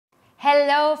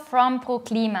Hello from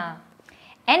ProClima.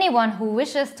 Anyone who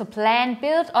wishes to plan,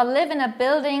 build or live in a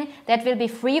building that will be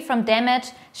free from damage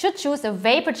should choose a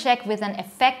vapor check with an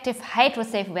effective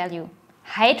Hydrosafe value.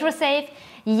 Hydrosafe?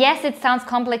 Yes, it sounds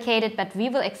complicated, but we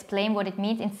will explain what it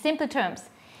means in simple terms.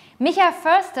 Micchael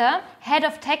Förster, head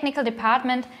of technical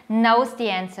department, knows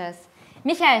the answers.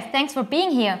 Micchael, thanks for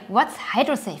being here. What's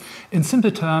Hydrosafe? In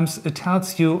simple terms, it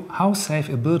tells you how safe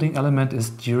a building element is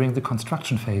during the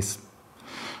construction phase.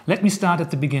 Let me start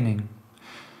at the beginning.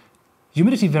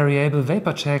 Humidity variable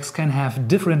vapor checks can have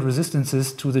different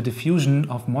resistances to the diffusion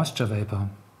of moisture vapor.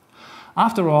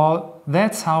 After all,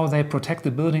 that's how they protect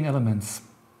the building elements.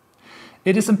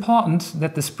 It is important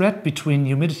that the spread between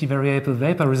humidity variable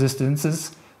vapor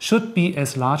resistances should be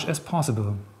as large as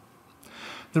possible.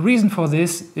 The reason for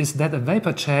this is that a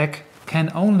vapor check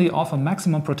can only offer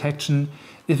maximum protection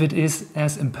if it is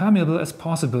as impermeable as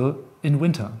possible in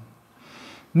winter,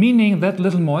 meaning that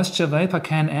little moisture vapor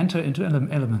can enter into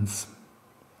elements.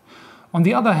 On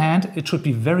the other hand, it should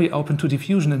be very open to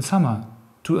diffusion in summer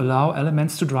to allow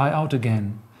elements to dry out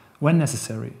again when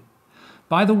necessary.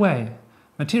 By the way,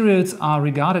 materials are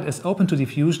regarded as open to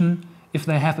diffusion if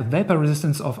they have a vapor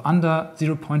resistance of under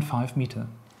 0.5 meter.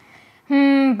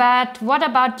 But what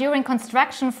about during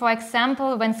construction, for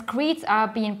example, when screeds are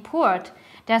being poured?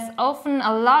 There's often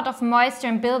a lot of moisture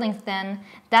in buildings then.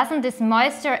 Doesn't this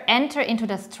moisture enter into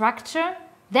the structure?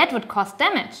 That would cause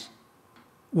damage.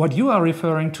 What you are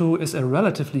referring to is a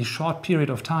relatively short period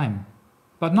of time,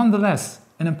 but nonetheless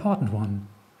an important one.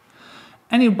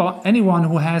 Anyone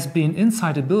who has been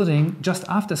inside a building just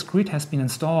after screed has been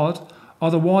installed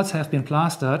or the walls have been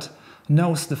plastered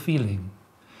knows the feeling.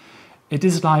 It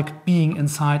is like being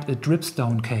inside a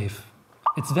dripstone cave.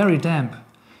 It's very damp.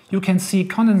 You can see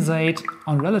condensate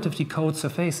on relatively cold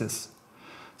surfaces,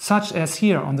 such as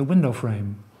here on the window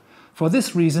frame. For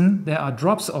this reason, there are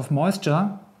drops of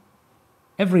moisture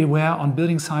everywhere on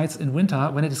building sites in winter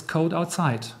when it is cold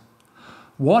outside.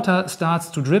 Water starts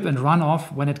to drip and run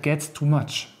off when it gets too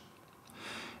much.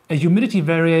 A humidity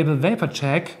variable vapor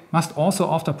check must also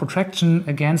offer protection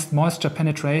against moisture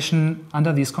penetration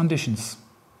under these conditions.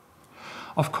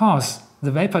 Of course, the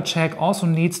vapor check also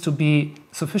needs to be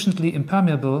sufficiently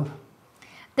impermeable.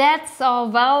 That's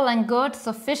all well and good.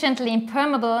 Sufficiently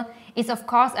impermeable is of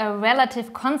course a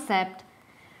relative concept.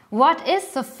 What is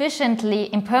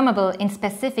sufficiently impermeable in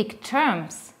specific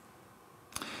terms?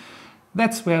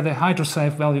 That's where the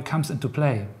Hydrosafe value comes into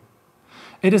play.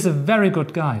 It is a very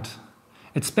good guide.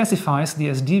 It specifies the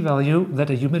SD value that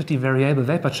a humidity variable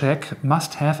vapor check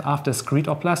must have after screed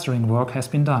or plastering work has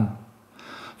been done.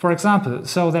 For example,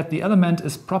 so that the element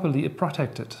is properly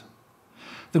protected.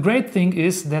 The great thing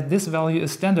is that this value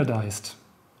is standardized.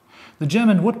 The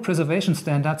German wood preservation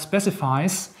standard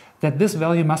specifies that this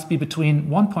value must be between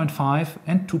 1.5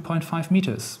 and 2.5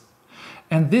 meters.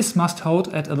 And this must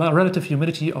hold at a relative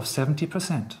humidity of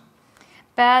 70%.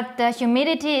 But the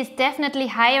humidity is definitely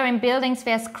higher in buildings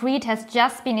where screed has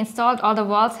just been installed or the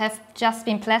walls have just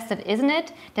been plastered, isn't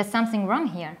it? There's something wrong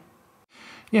here.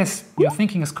 Yes, your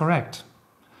thinking is correct.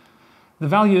 The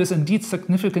value is indeed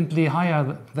significantly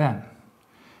higher than.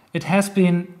 It has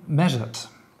been measured.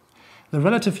 The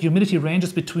relative humidity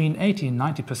ranges between 80 and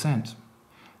 90%.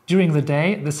 During the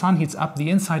day, the sun heats up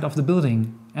the inside of the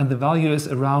building and the value is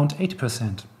around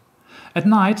 80%. At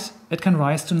night, it can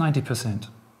rise to 90%.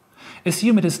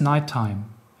 Assume it is nighttime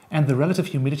and the relative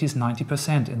humidity is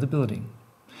 90% in the building.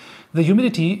 The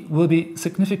humidity will be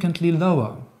significantly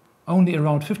lower, only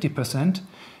around 50%,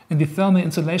 in the thermal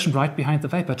insulation right behind the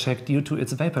vapor check due to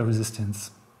its vapor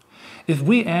resistance. If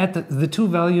we add the two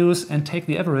values and take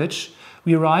the average,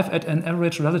 we arrive at an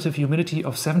average relative humidity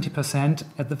of 70%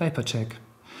 at the vapor check.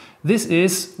 This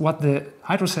is what the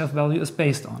Hydrosafe value is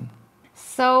based on.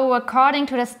 So, according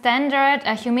to the standard,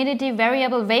 a humidity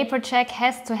variable vapor check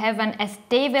has to have an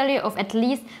SD value of at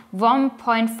least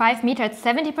 1.5 meter at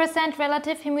 70%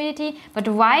 relative humidity. But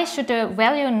why should the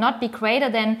value not be greater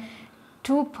than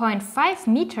 2.5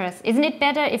 meters? Isn't it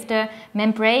better if the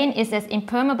membrane is as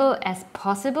impermeable as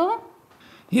possible?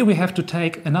 Here we have to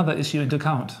take another issue into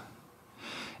account.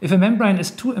 If a membrane is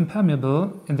too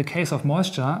impermeable, in the case of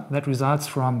moisture that results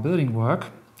from building work,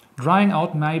 drying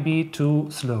out may be too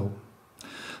slow.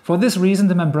 For this reason,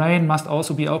 the membrane must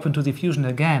also be open to diffusion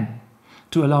again,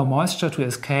 to allow moisture to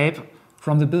escape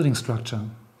from the building structure.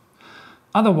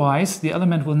 Otherwise, the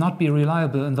element will not be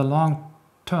reliable in the long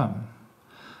term.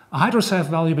 A Hydrosafe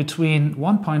value between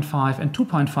 1.5 and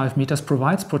 2.5 meters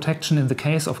provides protection in the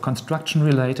case of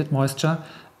construction-related moisture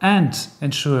and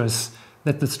ensures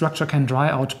that the structure can dry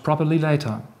out properly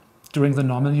later, during the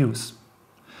normal use.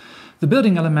 The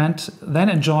building element then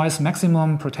enjoys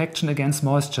maximum protection against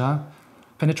moisture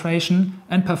penetration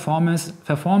and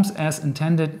performs as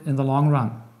intended in the long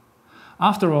run.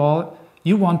 After all,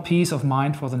 you want peace of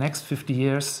mind for the next 50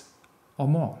 years or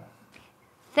more.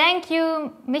 Thank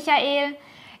you, Michael.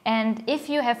 And if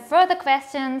you have further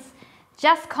questions,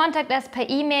 just contact us per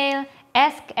email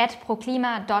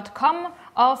ask@proclima.com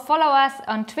or follow us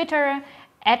on Twitter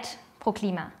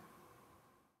 @proclima.